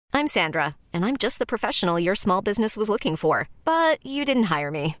I'm Sandra, and I'm just the professional your small business was looking for. But you didn't hire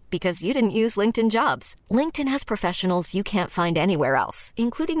me because you didn't use LinkedIn Jobs. LinkedIn has professionals you can't find anywhere else,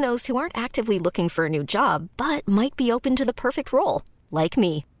 including those who aren't actively looking for a new job, but might be open to the perfect role, like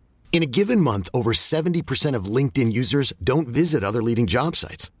me. In a given month, over 70% of LinkedIn users don't visit other leading job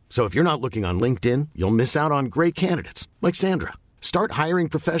sites. So if you're not looking on LinkedIn, you'll miss out on great candidates like Sandra. Start hiring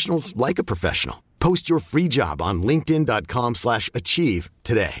professionals like a professional. Post your free job on linkedin.com/achieve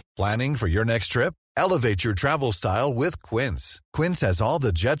today. Planning for your next trip? Elevate your travel style with Quince. Quince has all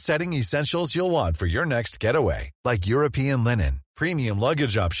the jet-setting essentials you'll want for your next getaway, like European linen, premium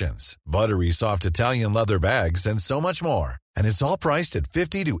luggage options, buttery soft Italian leather bags, and so much more. And it's all priced at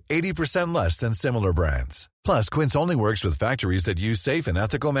 50 to 80% less than similar brands. Plus, Quince only works with factories that use safe and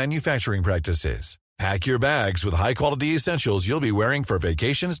ethical manufacturing practices. Pack your bags with high-quality essentials you'll be wearing for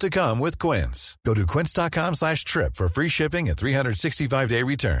vacations to come with Quince. Go to quince.com/trip for free shipping and 365-day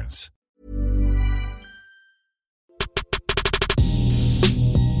returns.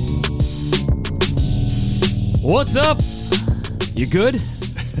 What's up? You good?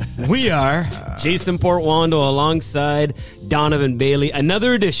 We are. Jason Portwando alongside Donovan Bailey.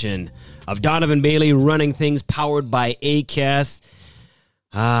 Another edition of Donovan Bailey Running Things, powered by Acast.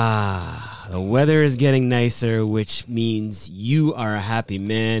 The weather is getting nicer, which means you are a happy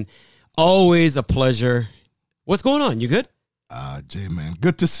man. Always a pleasure. What's going on? You good? Jay, man,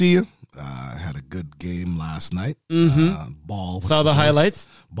 good to see you. Had a good game last night. Ball. Saw the highlights?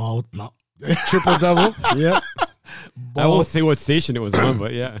 Ball. No. Triple-double? Yep. Ball. I won't say what station it was on,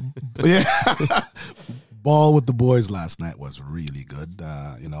 but yeah. Yeah. Ball with the boys last night was really good.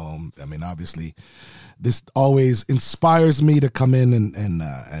 Obviously, this always inspires me to come in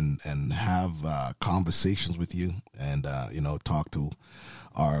and have conversations with you and talk to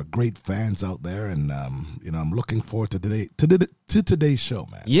our great fans out there. And I'm looking forward to today's show,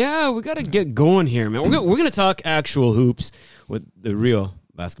 man. Yeah, we got to get going here, man. We're gonna talk actual hoops with the real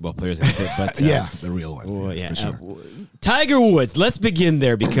basketball players, but the real ones. Well, yeah, for sure. Tiger Woods. Let's begin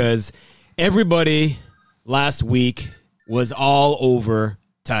there because everybody last week was all over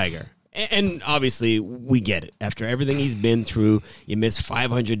Tiger. And obviously, we get it. After everything he's been through, you miss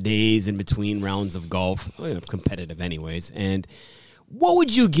 500 days in between rounds of golf. Competitive anyways. And what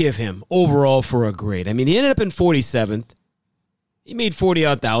would you give him overall for a grade? I mean, he ended up in 47th. He made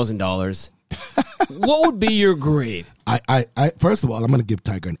 $40,000. What would be your grade? I first of all, I'm going to give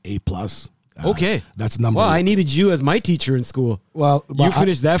Tiger an A+. Okay. That's number one. one. I needed you as my teacher in school. Well, you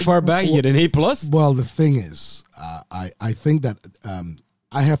finished that far back, you get an A+? Well, the thing is, I think that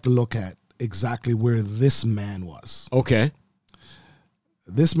I have to look at exactly where this man was. Okay.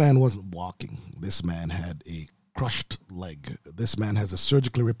 This man wasn't walking. This man had a crushed leg. This man has a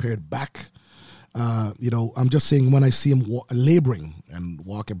surgically repaired back. I'm just saying when I see him laboring and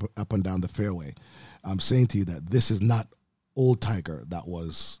walking up and down the fairway, I'm saying to you that this is not old Tiger that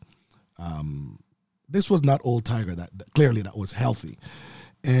was... this was not old Tiger that clearly that was healthy.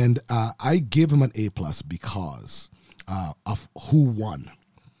 And I give him an A+ because of who won.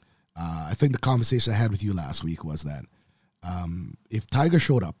 I think the conversation I had with you last week was that if Tiger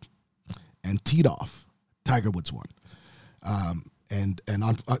showed up and teed off, Tiger Woods won.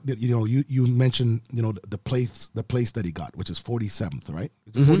 You mentioned the place that he got, which is 47th, right?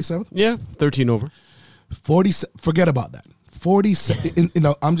 Is it 47th? Yeah, 13 over. 40. Forget about that. 47.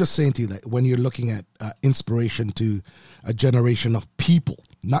 I'm just saying to you that when you're looking at inspiration to a generation of people,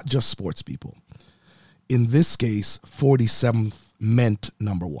 not just sports people, in this case, 47th meant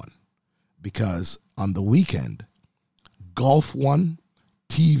number one, because on the weekend, golf won,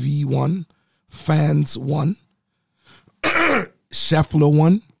 TV won, fans won, Scheffler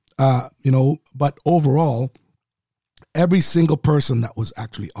won, but overall, every single person that was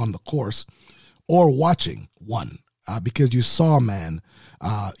actually on the course or watching won. Because you saw a man,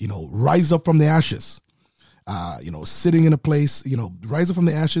 rise up from the ashes, sitting in a place, rise up from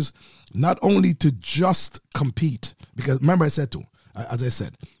the ashes, not only to just compete, because remember I said to him, as I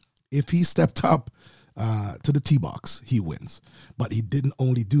said, if he stepped up to the tee box, he wins. But he didn't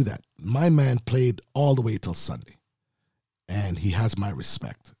only do that. My man played all the way till Sunday, and he has my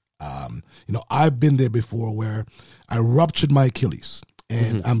respect. I've been there before where I ruptured my Achilles,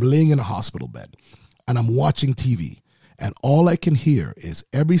 and I'm laying in a hospital bed, and I'm watching TV, and all I can hear is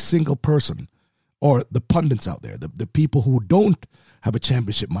every single person, or the pundits out there, the people who don't have a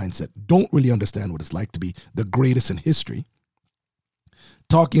championship mindset, don't really understand what it's like to be the greatest in history,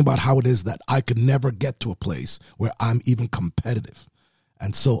 talking about how it is that I could never get to a place where I'm even competitive.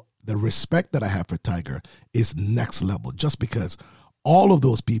 And so the respect that I have for Tiger is next level, just because all of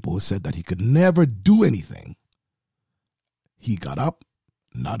those people who said that he could never do anything, he got up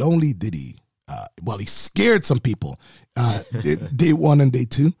not only did he, he scared some people day one and day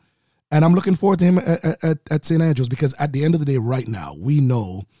two. And I'm looking forward to him at St. Andrews, because at the end of the day, right now, we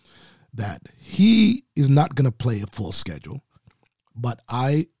know that he is not going to play a full schedule. But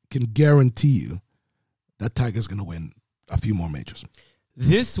I can guarantee you that Tiger's going to win a few more majors.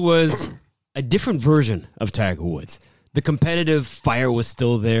 This was a different version of Tiger Woods. The competitive fire was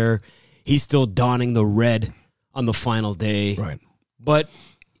still there. He's still donning the red on the final day. Right. But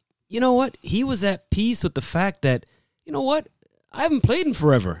you know what? He was at peace with the fact that, you know what? I haven't played in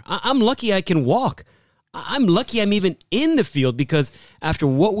forever. I'm lucky I can walk. I'm lucky I'm even in the field, because after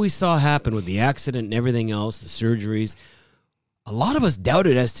what we saw happen with the accident and everything else, the surgeries, a lot of us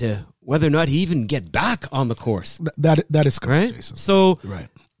doubted as to whether or not he even get back on the course. That is correct, Right? Jason. So Right.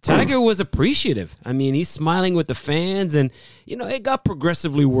 Tiger was appreciative. I mean, he's smiling with the fans, and, you know, it got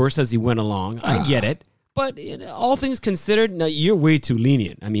progressively worse as he went along. I get it. But all things considered, no, you're way too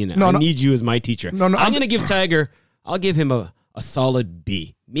lenient. I mean, I need you as my teacher. No, I'm going to give Tiger, I'll give him a solid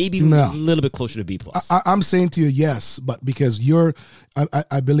B. Maybe a little bit closer to B+. I'm saying to you, yes, but because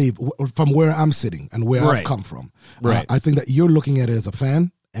I believe from where I'm sitting and where I've come from, Right. I think that you're looking at it as a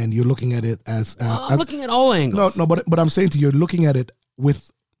fan, and you're looking at it as... I'm looking at all angles. but I'm saying to you, you're looking at it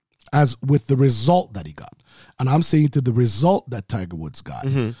with the result that he got. And I'm saying to the result that Tiger Woods got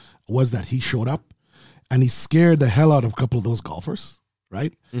was that he showed up and he scared the hell out of a couple of those golfers,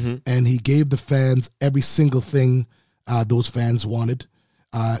 right? And he gave the fans every single thing those fans wanted.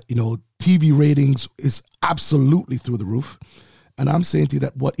 TV ratings is absolutely through the roof. And I'm saying to you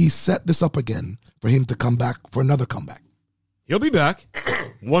that he set this up again for him to come back for another comeback. He'll be back.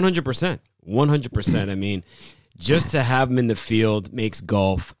 100%. 100%. I mean, just to have him in the field makes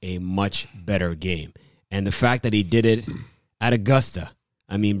golf a much better game. And the fact that he did it at Augusta,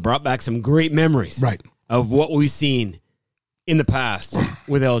 I mean, brought back some great memories of what we've seen in the past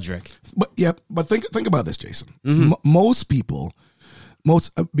with Eldrick. But think about this, Jason. Most people,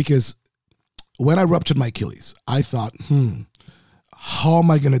 because when I ruptured my Achilles, I thought, how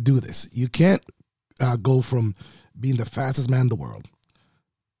am I going to do this? You can't go from being the fastest man in the world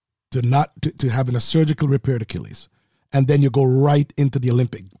to having a surgical repaired Achilles, and then you go right into the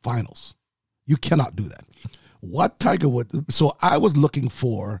Olympic finals. You cannot do that. What Tiger Woods, so I was looking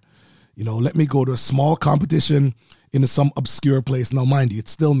for, let me go to a small competition in some obscure place. Now, mind you,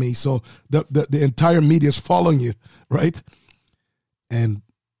 it's still me, so the entire media is following you, right? And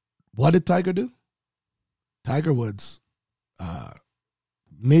what did Tiger do? Tiger Woods,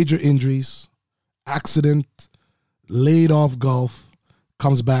 major injuries, accident, laid off golf,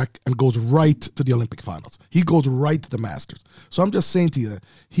 comes back and goes right to the Olympic finals. He goes right to the Masters. So I'm just saying to you,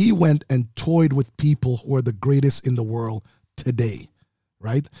 he went and toyed with people who are the greatest in the world today,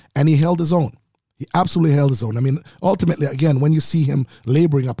 right? And he held his own. He absolutely held his own. I mean, ultimately, again, when you see him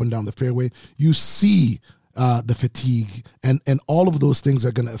laboring up and down the fairway, you see the fatigue, and all of those things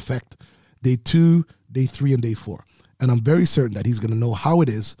are going to affect day 2, day 3, and day 4. And I'm very certain that he's going to know how it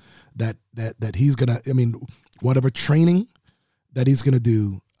is that he's going to, I mean, whatever training that he's going to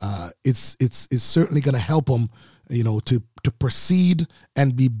do, it's certainly going to help him, to proceed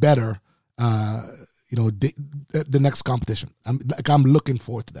and be better, the next competition. I'm looking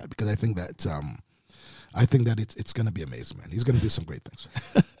forward to that, because I think that it's going to be amazing, man. He's going to do some great things.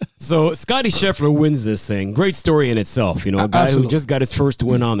 So Scotty Scheffler wins this thing. Great story in itself. A guy Absolutely. who just got his first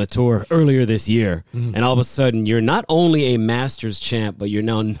win on the tour earlier this year. And all of a sudden, you're not only a Masters champ, but you're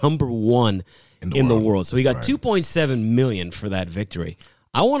now number 1 in the world. So he got $2.7 million for that victory.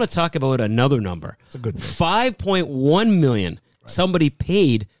 I want to talk about another number. It's a good one. $5.1 million somebody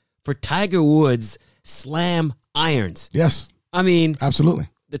paid for Tiger Woods Slam irons. Yes. I mean, Absolutely.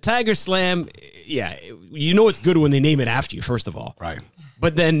 the Tiger Slam, it's good when they name it after you, first of all. Right.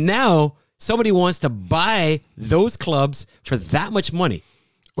 But then now somebody wants to buy those clubs for that much money.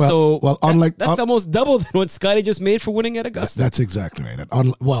 That's almost double than what Scotty just made for winning at Augusta. That's exactly right.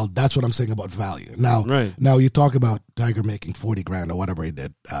 That's what I'm saying about value. Now you talk about Tiger making $40,000 or whatever he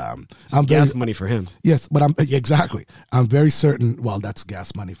did. Gas money for him. Yes, but exactly. I'm very certain. Well, that's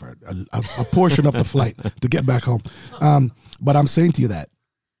gas money for a portion of the flight to get back home. But I'm saying to you that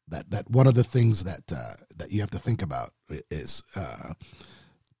one of the things that you have to think about is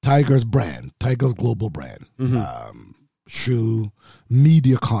Tiger's brand, Tiger's global brand. Shoe,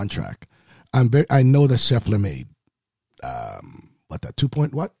 media contract. I know that Scheffler made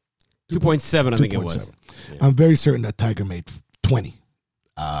 2.7, I think it was. Yeah. I'm very certain that Tiger made 20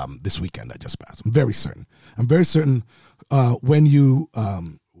 this weekend that just passed. I'm very certain. When you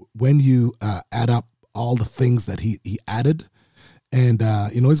add up all the things that he added, And,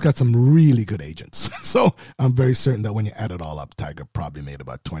 he's got some really good agents. So I'm very certain that when you add it all up, Tiger probably made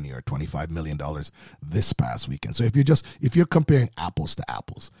about $20 or $25 million this past weekend. So if you're comparing apples to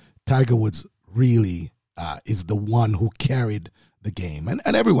apples, Tiger Woods really is the one who carried the game. And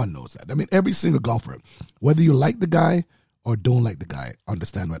everyone knows that. I mean, every single golfer, whether you like the guy or don't like the guy,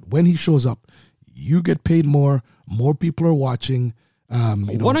 understand that when he shows up, you get paid more people are watching.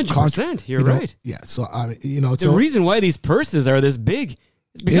 100%. You're right. Yeah. So, the reason why these purses are this big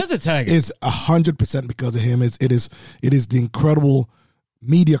is because of Tiger. It's 100% because of him. It is the incredible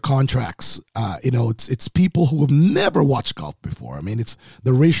media contracts. It's people who have never watched golf before. I mean, it's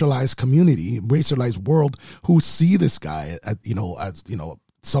the racialized community, racialized world who see this guy as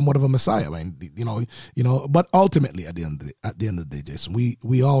somewhat of a messiah. I mean, but ultimately at the end of the day, Jason,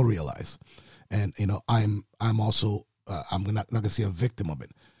 we all realize, and I'm also. I'm not going to say a victim of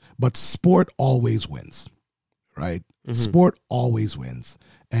it, but sport always wins, right? Mm-hmm. Sport always wins,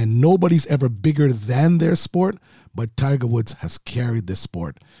 and nobody's ever bigger than their sport, but Tiger Woods has carried this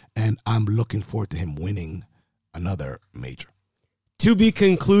sport, and I'm looking forward to him winning another major. To be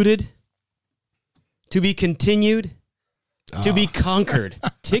concluded, to be continued, to be conquered.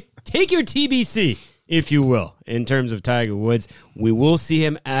 Take your TBC, if you will, in terms of Tiger Woods. We will see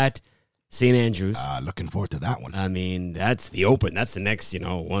him at St. Andrews. Looking forward to that one. I mean, that's the Open. That's the next,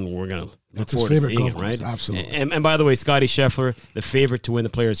 one we're going to look That's forward his to favorite seeing, golf right? course, absolutely. And by the way, Scottie Scheffler, the favorite to win the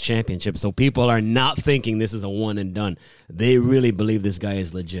Players' Championship. So people are not thinking this is a one and done. They really believe this guy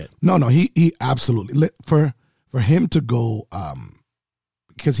is legit. No, he absolutely for him to go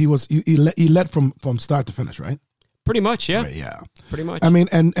because he led from start to finish, right? Pretty much, yeah. Right, yeah. Pretty much. I mean,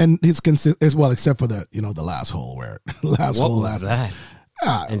 and he's as well, except for the last hole where what was that?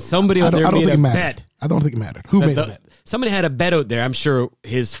 Ah, and somebody out there made a bet. I don't think it mattered. Who made the bet? Somebody had a bet out there. I'm sure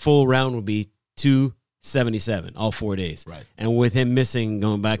his full round would be 277 all 4 days. Right. And with him missing,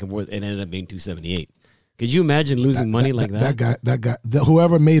 going back and forth, it ended up being 278. Could you imagine losing money like that? That guy,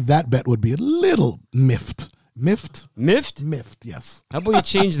 whoever made that bet would be a little miffed. Miffed? Miffed? Miffed, yes. How about you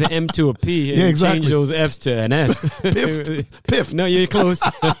change the M to a P and change those F's to an S? Piffed. No, you're close.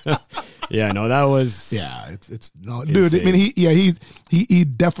 Yeah, no, that was. Yeah, it's no, dude. I mean, he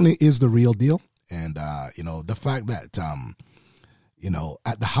definitely is the real deal, and the fact that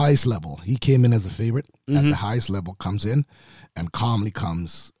at the highest level he came in as a favorite. Mm-hmm. At the highest level, comes in and calmly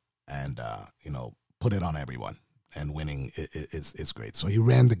comes and put it on everyone, and winning is great. So he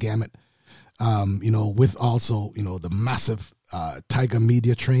ran the gamut, with also the massive Tiger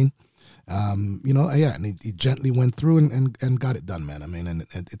media train. And he gently went through and got it done, man. I mean, and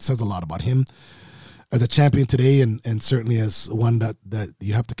it says a lot about him as a champion today, and certainly as one that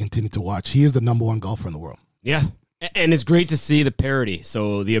you have to continue to watch. He is the number one golfer in the world. Yeah, and it's great to see the parity.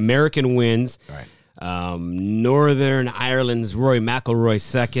 So the American wins. Right. Northern Ireland's Rory McIlroy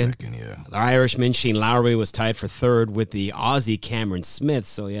second. Yeah. The Irishman Shane Lowry was tied for third with the Aussie Cameron Smith.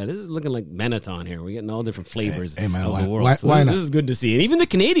 So yeah, this is looking like Benetton here. We're getting all different flavors of the world. Why not? This is good to see. And even the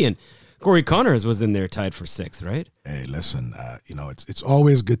Canadian Corey Connors was in there, tied for sixth, right? Hey, listen, it's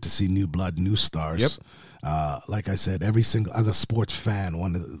always good to see new blood, new stars. Yep. Like I said, as a sports fan,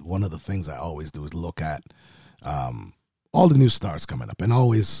 one of the things I always do is look at all the new stars coming up, and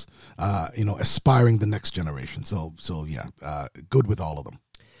always aspiring the next generation. So yeah, good with all of them.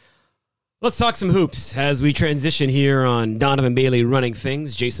 Let's talk some hoops as we transition here on Donovan Bailey running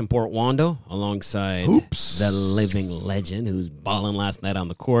things. Jason Portwando alongside Hoops. The living legend who's balling last night on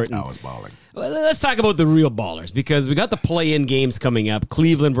the court. I was balling. Well, let's talk about the real ballers, because we got the play-in games coming up.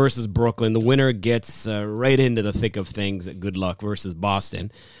 Cleveland versus Brooklyn. The winner gets right into the thick of things at Good Luck versus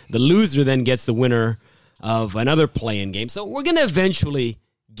Boston. The loser then gets the winner of another play-in game. So we're going to eventually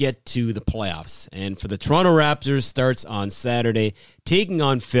get to the playoffs. And for the Toronto Raptors, starts on Saturday, taking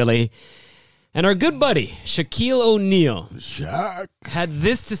on Philly. And our good buddy, Shaquille O'Neal, Shaq, had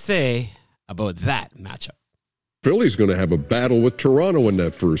this to say about that matchup. Philly's going to have a battle with Toronto in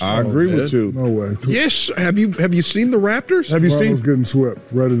that first round. I agree with you. No way. Yes. Have you seen the Raptors? Have you Toronto's seen? getting swept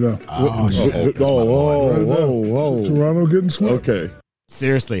right now. Toronto getting swept. Okay.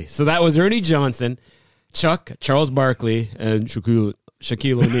 Seriously. So that was Ernie Johnson, Chuck, Charles Barkley, and Shaquille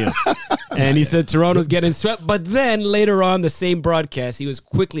O'Neal. And he said Toronto's getting swept. But then later on the same broadcast, he was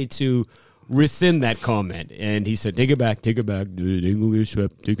quickly to rescind that comment. And he said, take it back. They ain't gonna get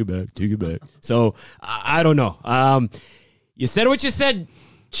swept. Take it back. So I don't know. You said what you said,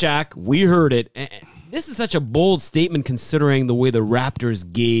 Shaq. We heard it. This is such a bold statement considering the way the Raptors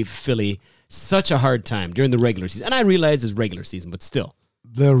gave Philly such a hard time during the regular season. And I realize it's regular season, but still.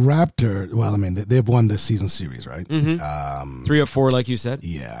 The Raptors, well, I mean, they've won the season series, right? Mm-hmm. 3 or 4, like you said.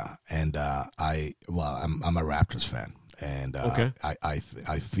 Yeah, and I'm a Raptors fan, and Okay. I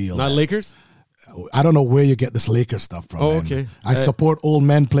feel Not that- Lakers? I don't know where you get this Lakers stuff from. Oh, man. okay. I support old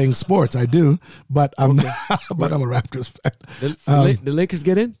men playing sports. I do, but I'm a Raptors fan. The Lakers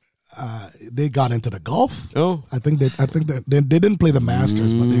get in? They got into the golf. Oh. I think that they didn't play the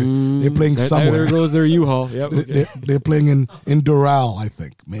Masters, but they're playing somewhere. There goes their U-Haul. Yep. Okay. They're playing in Doral, I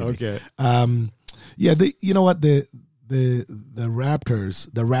think, maybe. Okay. Yeah, you know what, the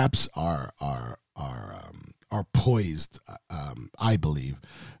Raptors, the Raps are poised, I believe,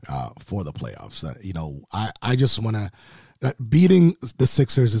 for the playoffs. You know, I just want to beating the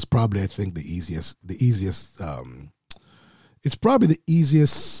Sixers is probably, I think, the easiest. It's probably the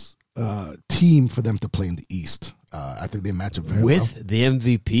easiest team for them to play in the East. I think they match up very well. With the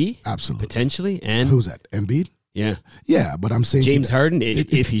MVP? Absolutely. Potentially. And Who's that? Embiid? yeah. Yeah, but I'm saying James Harden,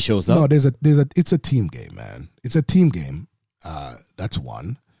 if he shows up. No, it's a team game, man. It's a team game. That's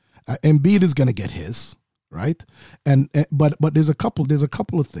one. Embiid is going to get his, right? But there's a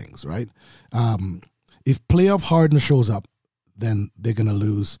couple of things, right? If playoff Harden shows up, then they're going to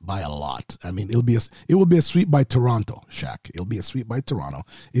lose by a lot. I mean, it will be a sweep by Toronto, Shaq. It'll be a sweep by Toronto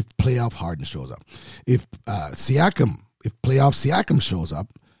if playoff Harden shows up. If playoff Siakam shows up,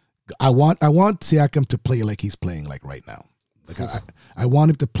 I want Siakam to play like he's playing like right now. Like I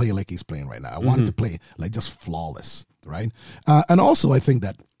want him to play like he's playing right now. I want him to play like just flawless, right? And also I think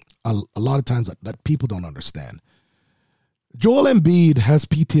that a lot of times that people don't understand. Joel Embiid has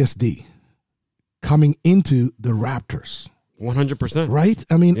PTSD coming into the Raptors. 100%. Right?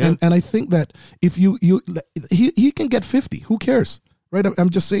 I mean, Yeah. and I think that if he can get 50, who cares? Right? I'm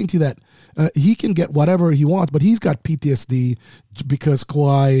just saying to you that he can get whatever he wants, but he's got PTSD because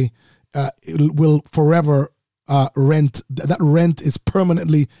Kawhi will forever rent. That rent is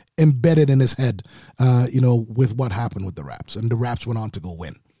permanently embedded in his head, with what happened with the Raps. And the Raps went on to go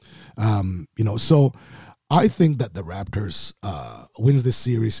win. So I think that the Raptors wins this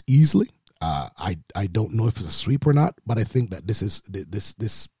series easily. I don't know if it's a sweep or not, but I think that this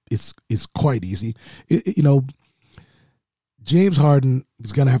is quite easy. James Harden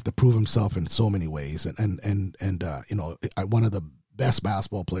is going to have to prove himself in so many ways, and one of the best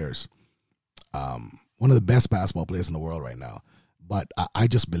basketball players, one of the best basketball players in the world right now. But I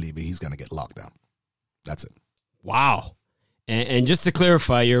just believe he's going to get locked down. That's it. Wow. And just to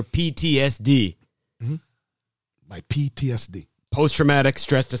clarify, your PTSD. My PTSD. Post-traumatic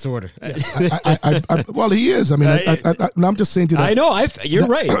stress disorder. Well, he is. I mean, I'm just saying to you that. I know. You're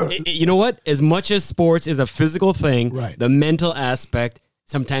right. You know what? As much as sports is a physical thing, Right. the mental aspect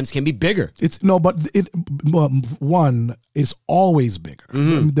sometimes can be bigger. One is always bigger.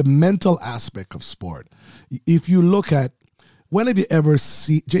 The mental aspect of sport. If you look at, when have you ever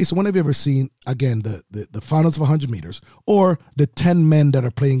seen again the finals of 100 meters or the 10 men that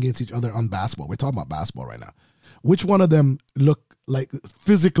are playing against each other on basketball? We're talking about basketball right now. Which one of them look like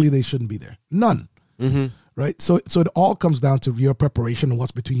physically they shouldn't be there? None. Right? So it all comes down to your preparation and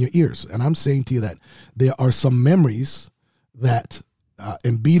what's between your ears. And I'm saying to you that there are some memories that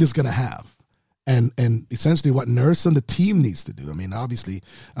Embiid is going to have. And essentially what Nurse and the team needs to do. I mean, obviously,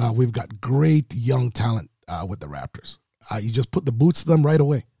 we've got great young talent with the Raptors. You just put the boots to them right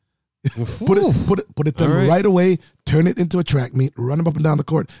away. put it to them right away. Turn it into a track meet. Run them up and down the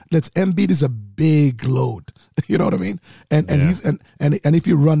court. Embiid is a big load. You know what I mean? And if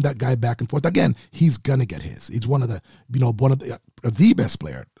you run that guy back and forth again, he's gonna get his. He's one of the best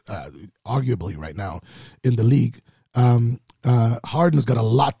player, arguably right now in the league. Harden's got a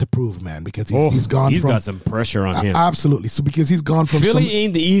lot to prove, man, because he's gone. He's from, got some pressure on him. Absolutely. So because he's gone from Philly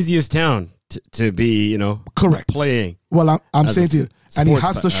ain't the easiest town to be, correct playing. Well, I'm saying to you, and he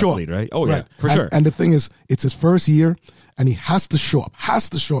has to show athlete, up, right? Oh, yeah, for sure. And the thing is, it's his first year, and he has to show up. Has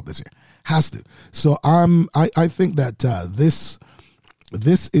to show up this year. Has to. So I think that this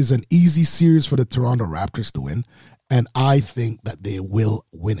is an easy series for the Toronto Raptors to win, and I think that they will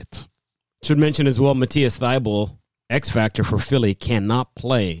win it. Should mention as well, Matthias Thybulle, X factor for Philly, cannot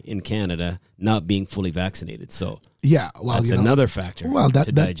play in Canada not being fully vaccinated. So yeah, well, that's another factor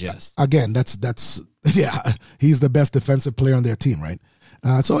to digest. Again, that's yeah, he's the best defensive player on their team, right?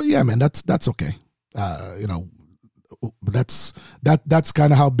 So yeah, man, that's okay. But that's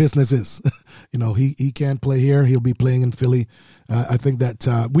kind of how business is. He can't play here. He'll be playing in Philly. I think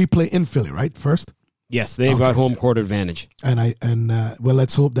that we play in Philly, right? First. Yes, they've got home court advantage. Well,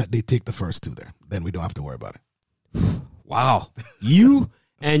 let's hope that they take the first two there. Then we don't have to worry about it. Wow. You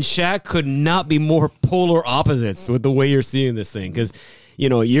and Shaq could not be more polar opposites with the way you're seeing this thing. Because,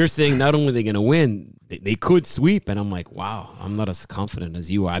 you're saying not only are they going to win, they could sweep. And I'm like, wow, I'm not as confident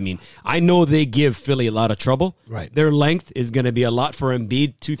as you are. I mean, I know they give Philly a lot of trouble. Right. Their length is going to be a lot for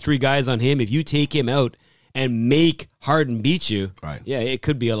Embiid, 2-3 guys on him. If you take him out and make Harden beat you, Right. yeah, it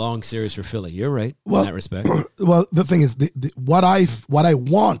could be a long series for Philly. You're right Well, in that respect. Well, the thing is, what I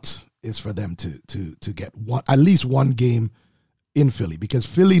want is for them to get at least one game in Philly, because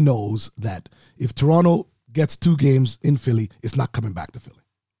Philly knows that if Toronto gets 2 games in Philly, it's not coming back to Philly.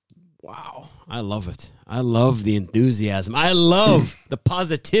 Wow. I love it. I love the enthusiasm. I love the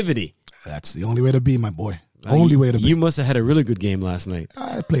positivity. That's the only way to be, my boy. Only way to be. You must have had a really good game last night.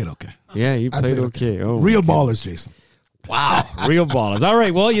 I played okay. Yeah, you I played okay. Oh, Real my ballers, goodness. Jason. Wow, real ballers. All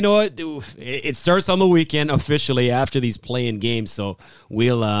right, well, you know what? It starts on the weekend officially after these play-in games, so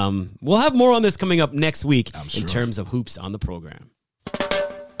we'll have more on this coming up next week in terms of hoops on the program.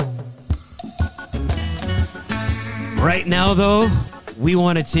 Right now, though, we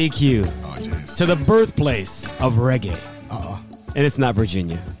want to take you to the birthplace of reggae. And it's not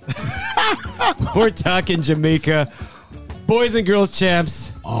Virginia. We're talking Jamaica. Boys and girls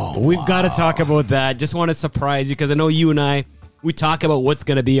champs. We've got to talk about that. Just want to surprise you because I know you and I, we talk about what's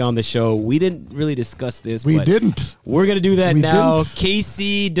going to be on the show. We didn't really discuss this. We but didn't. We're going to do that We now. didn't.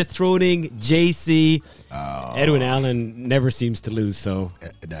 KC dethroning JC. Edwin Allen never seems to lose, so.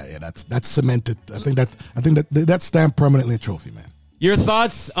 Yeah, that's cemented. I think that stamped permanently a trophy, man. Your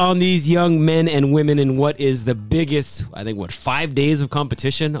thoughts on these young men and women and what is the biggest, 5 days of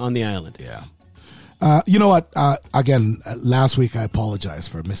competition on the island? Yeah. You know what? Again, last week I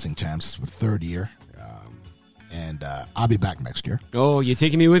apologized for missing champs for 3rd year. And I'll be back next year. Oh, you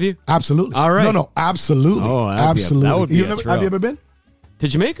taking me with you? Absolutely. All right. No, absolutely. Oh, absolutely. that would be a Have thrill. you ever been? To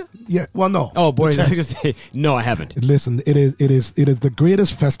Jamaica? Yeah. Well, no. Oh, boy. I was gonna say, no, I haven't. Listen, it is the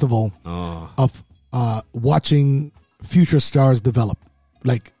greatest festival of watching future stars develop,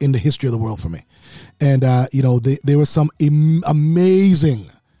 like in the history of the world for me. And there was some amazing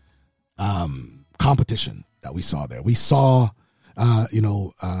competition that we saw there. We saw, I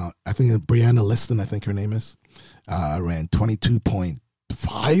think Brianna Liston, I think her name is, ran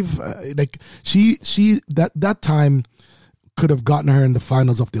 22.5. Like she that time could have gotten her in the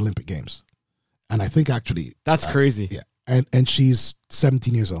finals of the Olympic Games, and I think actually That's crazy. yeah, and she's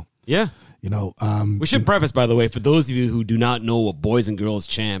 17 years old. Yeah. We should preface, by the way, for those of you who do not know what Boys and Girls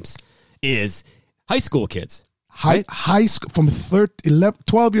Champs is, high school kids. High school from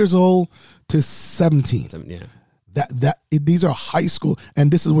 12 years old to 17. Yeah. These are high school,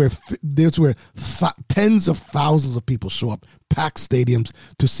 and this is where tens of thousands of people show up, pack stadiums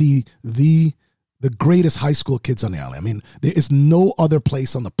to see the greatest high school kids on the island. I mean, there is no other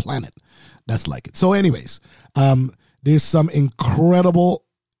place on the planet that's like it. So, anyways, there's some incredible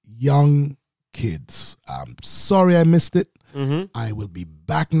young kids. I'm sorry I missed it. Mm-hmm. I will be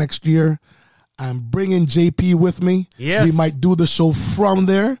back next year. I'm bringing JP with me. Yes. We might do the show from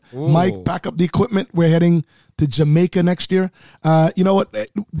there. Ooh. Mike, pack up the equipment. We're heading to Jamaica next year. You know what?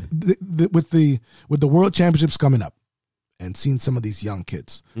 With the World Championships coming up and seeing some of these young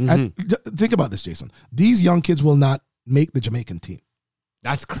kids. And think about this, Jason. These young kids will not make the Jamaican team.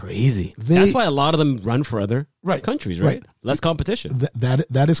 That's crazy. That's why a lot of them run for other countries, right? Less competition.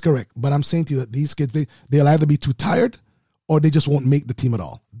 That is correct. But I'm saying to you that these kids, they'll either be too tired or they just won't make the team at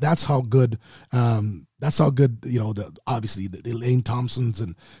all. That's how good. Obviously the Elaine Thompsons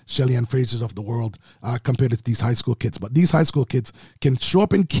and Shelly Ann Frasers of the world compared to these high school kids. But these high school kids can show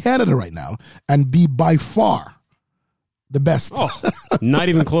up in Canada right now and be by far the best. Oh, not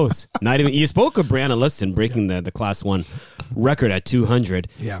even close. Not even. You spoke of Brianna Liston breaking the Class 1 record at 200.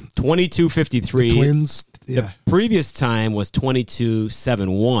 Yeah. 22:53. Twins. Yeah. The previous time was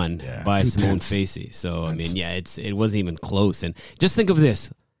 22:71 by 2 Simone tenths. Facey. So, I mean, yeah, it wasn't even close. And just think of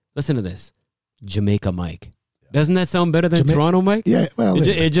this. Listen to this. Jamaica Mike. Doesn't that sound better than Toronto Mike? Yeah, well,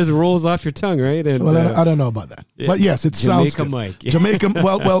 it just rolls off your tongue, right? And, well, I don't know about that, but yes, it sounds Jamaica good. Mike. Jamaica.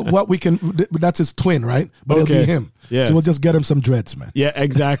 Well, what we can. That's his twin, right? But it'll be him. Yes. So we'll just get him some dreads, man. Yeah,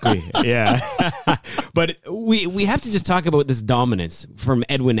 exactly. Yeah. But we have to just talk about this dominance from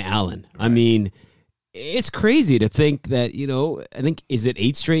Edwin Allen. Right. I mean, it's crazy to think that, I think, is it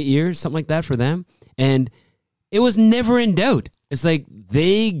 8 straight years, something like that for them? And it was never in doubt. It's like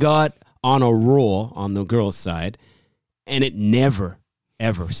they got on a roll on the girls' side, and it never,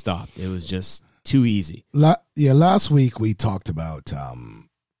 ever stopped. It was just too easy. Last week we talked about,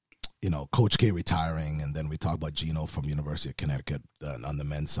 Coach K retiring, and then we talked about Gino from University of Connecticut on the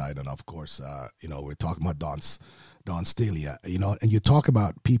men's side, and of course, we're talking about Don Staley, and you talk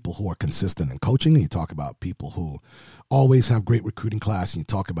about people who are consistent in coaching, and you talk about people who always have great recruiting class, and you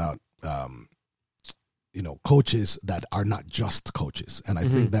talk about, coaches that are not just coaches. And I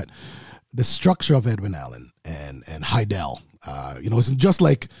think that the structure of Edwin Allen and Heidel, it's just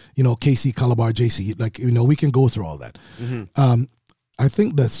like, KC, Calabar, JC, like, we can go through all that. I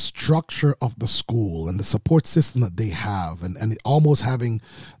think the structure of the school and the support system that they have, and almost having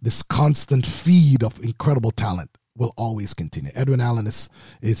this constant feed of incredible talent, will always continue. Edwin Allen is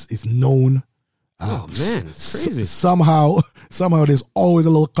known. Oh man, it's crazy. Somehow there's always a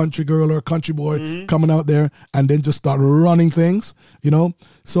little country girl or a country boy coming out there and then just start running things,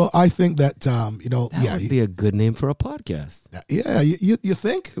 So I think that, that would be a good name for a podcast. Yeah, you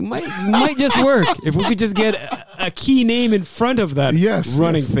think? It might just work if we could just get a key name in front of that.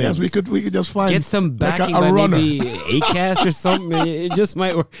 Running thing. Yes, we could just find get some backing like a by runner. maybe Acast or something. It just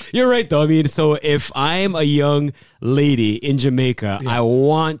might work. You're right though. I mean, so if I'm a young lady in Jamaica, I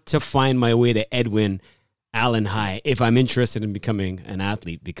want to find my way to Edwin Allen High if I'm interested in becoming an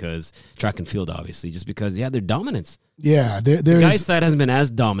athlete, because track and field, obviously, just because their dominance. Yeah, the guys' side hasn't been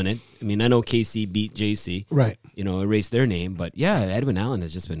as dominant. I mean, I know KC beat JC, right? Erased their name, but Edwin Allen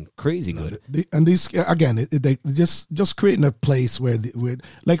has just been crazy good. And these again, they just creating a place where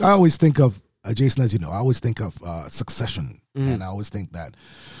like I always think of Jason, as you know, I always think of Succession, and I always think that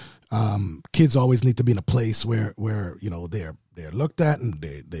kids always need to be in a place where they're looked at and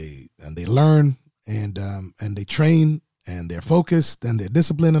they learn and they train and they're focused and they're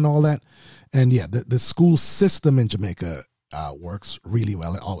disciplined and all that. And the school system in Jamaica works really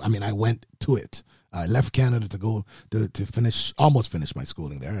well. I mean, I went to it. I left Canada to go to almost finish my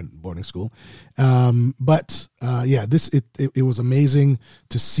schooling there in boarding school. But it was amazing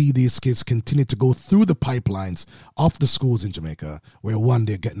to see these kids continue to go through the pipelines of the schools in Jamaica, where one,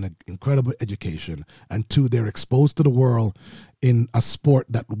 they're getting an incredible education, and two, they're exposed to the world in a sport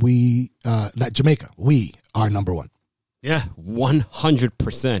that Jamaica, we are number one. Yeah,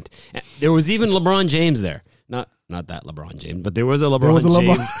 100%. There was even LeBron James there. Not that LeBron James, but there was a LeBron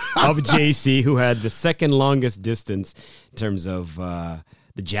James of JC who had the second longest distance in terms of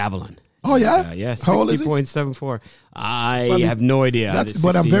the javelin. Oh, yeah? Yes, How old is he? 60.74. I have no idea.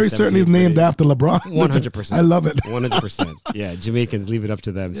 But I'm very certain he's named after LeBron. 100%. I love it. 100%. Yeah, Jamaicans, leave it up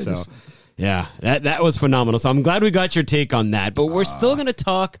to them. That was phenomenal. So I'm glad we got your take on that. But we're still going to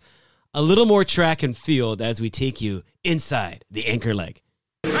talk a little more track and field as we take you inside the anchor leg.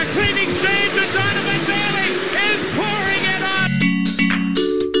 A cleaning save to Donovan Bailey is pouring it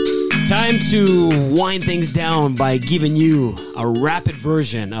on. Time to wind things down by giving you a rapid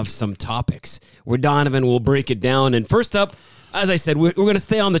version of some topics where Donovan will break it down. And first up, as I said, we're going to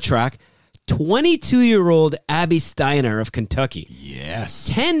stay on the track. 22-year-old Abby Steiner of Kentucky. Yes.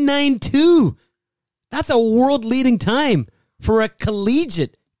 10.92. That's a world-leading time for a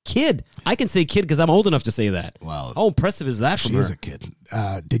collegiate kid. I can say kid because I'm old enough to say that. Wow. How impressive is that from her? She is a kid.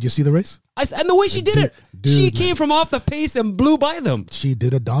 Did you see the race? And the way she did it. She came from off the pace and blew by them. She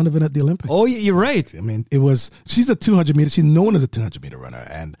did a Donovan at the Olympics. Oh, you're right. I mean, she's a 200 meter. She's known as a 200 meter runner.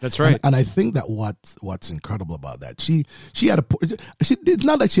 And that's right. And I think that what's incredible about that, it's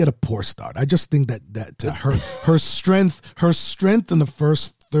not like she had a poor start. I just think that her strength in the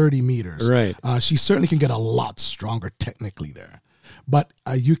first 30 meters, right. She certainly can get a lot stronger technically there. But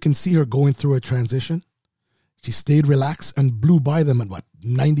you can see her going through a transition. She stayed relaxed and blew by them at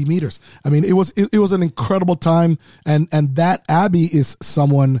 90 meters. I mean, it was an incredible time, and that Abby is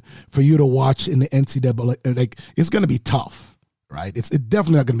someone for you to watch in the NCAA. Like, it's going to be tough, right? It's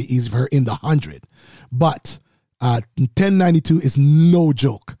definitely not going to be easy for her in the 100, but 10.92 is no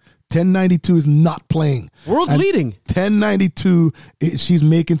joke. 10.92 is not playing. World leading. 10.92, she's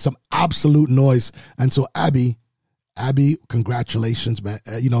making some absolute noise, and so Abby, congratulations, man.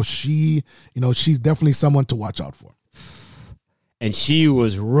 She's definitely someone to watch out for. And she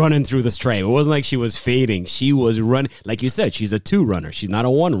was running through the stripe. It wasn't like she was fading. She was running. Like you said, she's a 2 runner. She's not a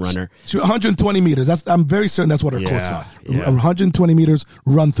 1 runner. She 120 meters. I'm very certain that's what her quotes are. Yeah. 120 meters,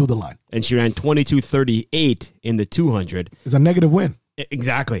 run through the line. And she ran 22:38 in the 200. It's a negative win.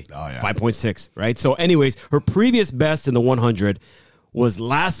 Exactly. Oh, yeah. 5.6, right? So anyways, her previous best in the 100 was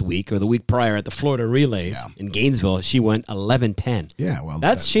last week or the week prior at the Florida Relays in Gainesville. She went 11:10. Yeah, well,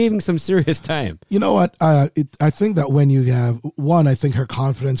 that's shaving some serious time. You know what? I think that when you have one, I think her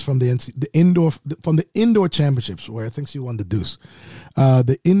confidence from the indoor championships, where I think she won the deuce,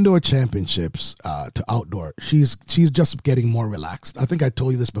 the indoor championships to outdoor, she's just getting more relaxed. I think I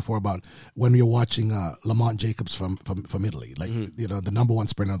told you this before about when you're watching Lamont Jacobs from Italy, like the number 1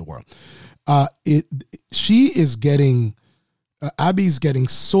 sprinter in the world. She is getting. Abby's getting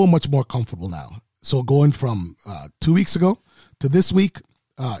so much more comfortable now. So going from 2 weeks ago to this week,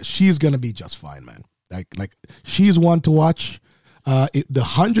 she's going to be just fine, man. Like she's one to watch. The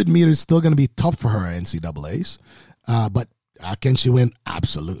 100 meters is still going to be tough for her at NCAAs, but can she win?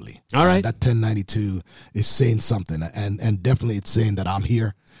 Absolutely. All right. That 10.92 is saying something, and definitely it's saying that I'm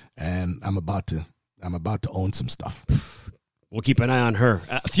here and I'm about to own some stuff. We'll keep an eye on her.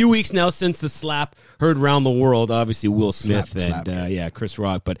 A few weeks now since the slap heard around the world. Obviously, Will Smith Slap, Chris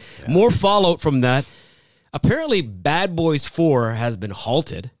Rock. But more fallout from that. Apparently, Bad Boys 4 has been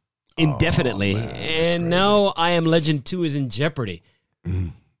halted indefinitely. And now I Am Legend 2 is in jeopardy.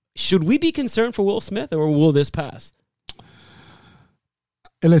 Should we be concerned for Will Smith, or will this pass?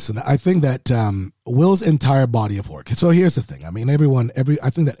 Listen, I think that Will's entire body of work. So here's the thing. I mean, I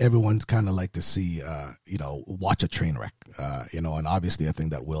think that everyone's kind of like to see, watch a train wreck. And obviously, I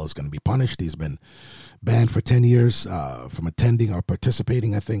think that Will is going to be punished. He's been banned for 10 years from attending or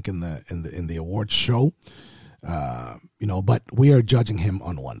participating, I think, in the awards show. But we are judging him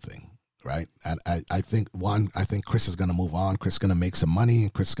on one thing. Right. And I think Chris is going to move on. Chris is going to make some money,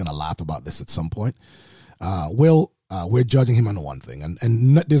 and Chris is going to laugh about this at some point. We're judging him on one thing, and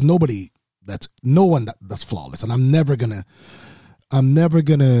there's no one that's flawless. And I'm never gonna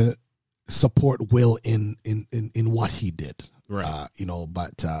support Will in what he did. Right.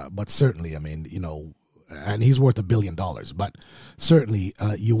 But certainly, I mean, and he's worth $1 billion, but certainly,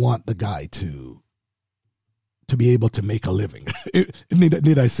 you want the guy to be able to make a living.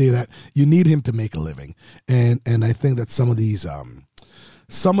 Need I say that? You need him to make a living. And I think that some of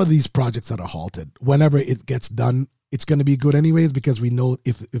these projects that are halted, whenever it gets done, it's going to be good anyways, because we know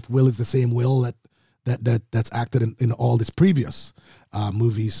if Will is the same Will that's acted in all his previous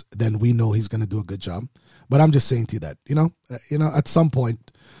movies, then we know he's going to do a good job. But I'm just saying to you that, at some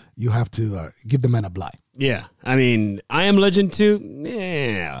point you have to give the man a bly. Yeah. I mean, I Am Legend 2,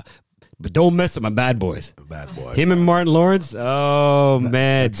 yeah. But don't mess with my Bad Boys. Bad Boy. Him and Martin Lawrence. Oh,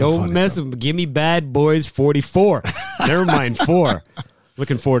 man. Don't mess with. Give me Bad Boys 44. Never mind 4.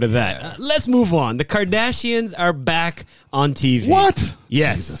 Looking forward to that. Let's move on. The Kardashians are back on TV. What?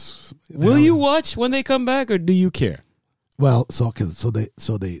 Yes. Jesus. Will you watch when they come back, or do you care? Well, the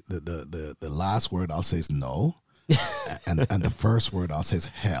last word I'll say is no, and the first word I'll say is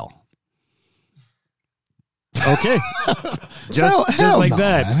hell. Okay. Just like no,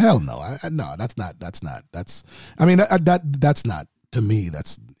 that. Man. Hell no. No, that's not. That's not, to me,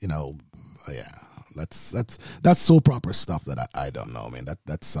 that's, yeah. That's soap opera stuff that I don't know. I mean,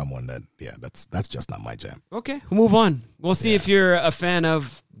 that's someone that, that's just not my jam. Okay, we'll move on. We'll see if you're a fan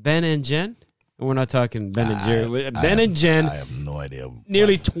of Ben and Jen. We're not talking Ben and Jerry. Ben and Jen. I have no idea.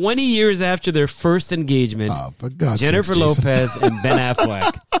 Nearly 20 years after their first engagement, for God's Jennifer sakes, Lopez and Ben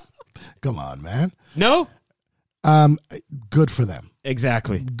Affleck. Come on, man. No? Good for them.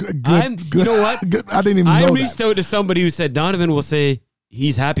 Exactly. Good. You know what? Good. I didn't even know I that. reached out to somebody who said Donovan will say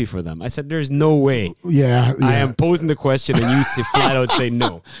he's happy for them. I said, there's no way. Yeah. I am posing the question, and you flat out say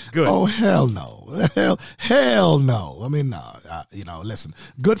no. Good. Oh, hell no. Hell no. I mean, no. Listen,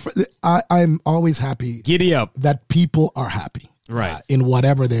 good for. I'm always happy. Giddy up. That people are happy. Right. In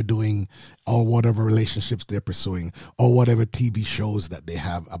whatever they're doing, or whatever relationships they're pursuing, or whatever TV shows that they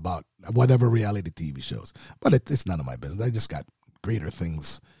have, about whatever reality TV shows. But it's none of my business. I just got greater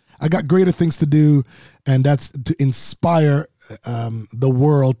things. I got greater things to do, and that's to inspire the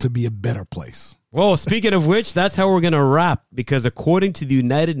world to be a better place. Well, speaking of which, that's how we're going to wrap, because according to the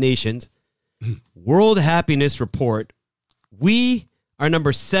United Nations World Happiness Report, we are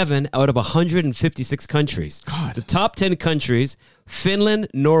number 7 out of 156 countries. God. The top 10 countries: Finland,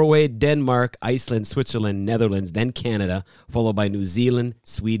 Norway, Denmark, Iceland, Switzerland, Netherlands, then Canada, followed by New Zealand,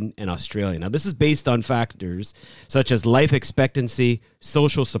 Sweden, and Australia. Now, this is based on factors such as life expectancy,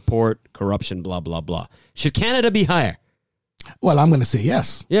 social support, corruption, blah, blah, blah. Should Canada be higher? Well, I'm going to say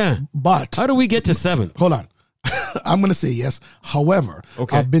yes. Yeah. But how do we get to 7th? Hold on. I'm going to say yes. However,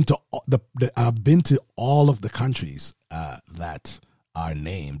 okay. I've been to I've been to all of the countries that are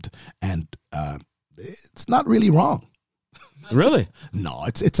named, and it's not really wrong. Really? No,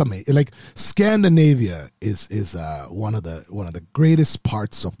 it's amazing. Like, Scandinavia is one of the greatest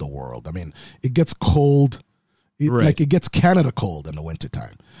parts of the world. I mean, it gets cold. Right. Like, it gets Canada cold in the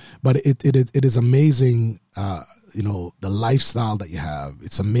wintertime. But it is amazing. The lifestyle that you have.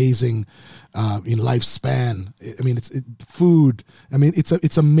 It's amazing in lifespan. I mean, it's food. I mean,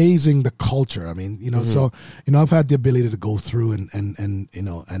 it's amazing, the culture. I mean, so, I've had the ability to go through and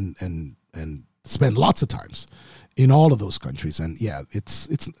spend lots of times in all of those countries. And yeah, it's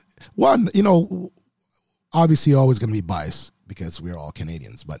one, obviously you're always going to be biased because we're all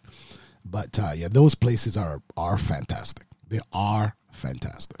Canadians, but yeah, those places are fantastic. They are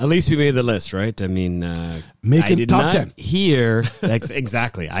fantastic. At least we made the list, right? I mean, Make I it did top not 10. hear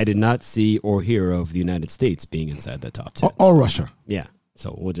exactly. I did not see or hear of the United States being inside the top 10. Or Russia. Yeah,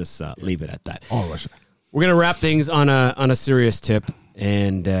 so we'll just leave it at that. Or Russia. We're gonna wrap things on a serious tip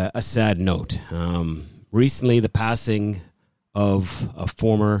and a sad note. Recently, the passing of a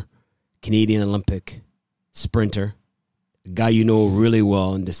former Canadian Olympic sprinter, a guy you know really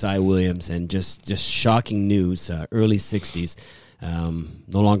well in Desai Williams, and just shocking news, early 60s,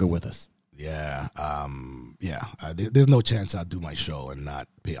 no longer with us. Yeah, there's no chance I'd do my show and not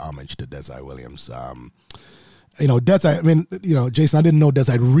pay homage to Desai Williams. Desai, I mean, Jason, I didn't know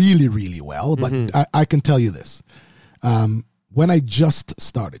Desai really, really well, but I can tell you this. When I just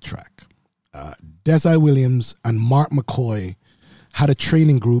started track, Desai Williams and Mark McCoy had a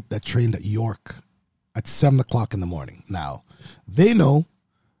training group that trained at York at 7 o'clock in the morning. Now, they know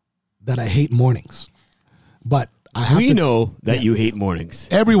that I hate mornings, but we know that you hate mornings.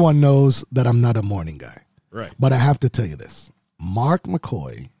 Everyone knows that I'm not a morning guy. Right. But I have to tell you this. Mark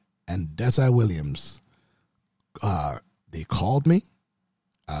McCoy and Desai Williams, they called me.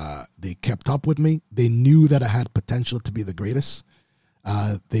 They kept up with me. They knew that I had potential to be the greatest.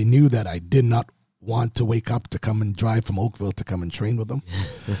 They knew that I did not want to wake up to come and drive from Oakville to come and train with them.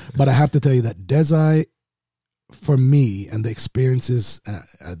 But I have to tell you that Desai, for me, and the experiences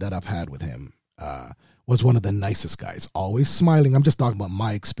that I've had with him, was one of the nicest guys, always smiling. I'm just talking about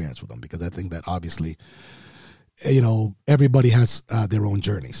my experience with him because I think that obviously, everybody has their own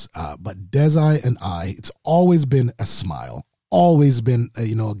journeys. But Desai and I, it's always been a smile, always been,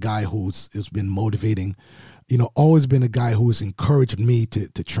 a guy who's been motivating, always been a guy who's encouraged me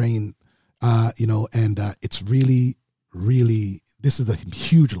to train, and it's really, really, this is a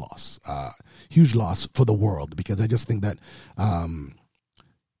huge loss for the world because I just think that,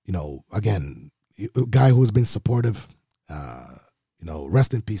 again, a guy who's been supportive,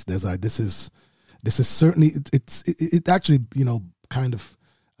 rest in peace, Desai. This is certainly it actually kind of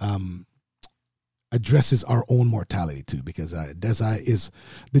addresses our own mortality too because Desai is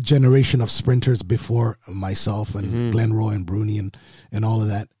the generation of sprinters before myself and Glenn Roy and Bruni and all of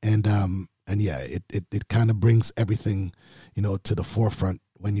that and it kind of brings everything to the forefront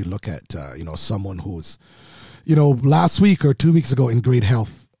when you look at someone who's last week or 2 weeks ago in great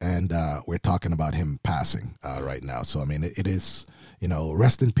health. And we're talking about him passing right now. So, I mean, it is,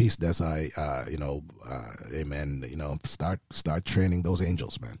 rest in peace, Desai. Amen. Start training those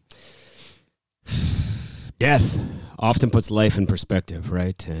angels, man. Death often puts life in perspective,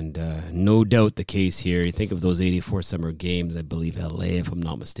 right? And no doubt the case here. You think of those 84 Summer Games, I believe LA, if I'm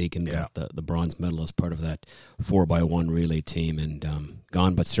not mistaken, the bronze medal as part of that 4x1 relay team. And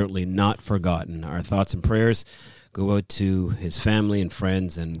gone, but certainly not forgotten. Our thoughts and prayers go out to his family and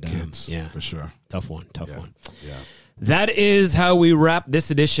friends and kids, for sure. Tough one. Yeah. That is how we wrap this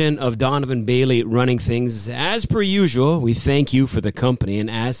edition of Donovan Bailey Running Things. As per usual, we thank you for the company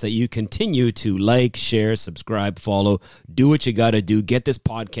and ask that you continue to like, share, subscribe, follow, do what you got to do. Get this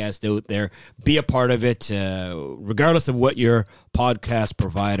podcast out there. Be a part of it, regardless of what your podcast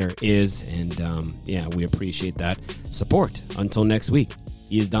provider is. And we appreciate that support. Until next week,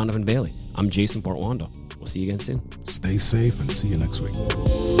 he is Donovan Bailey. I'm Jason Portwando. We'll see you again soon. Stay safe and see you next week.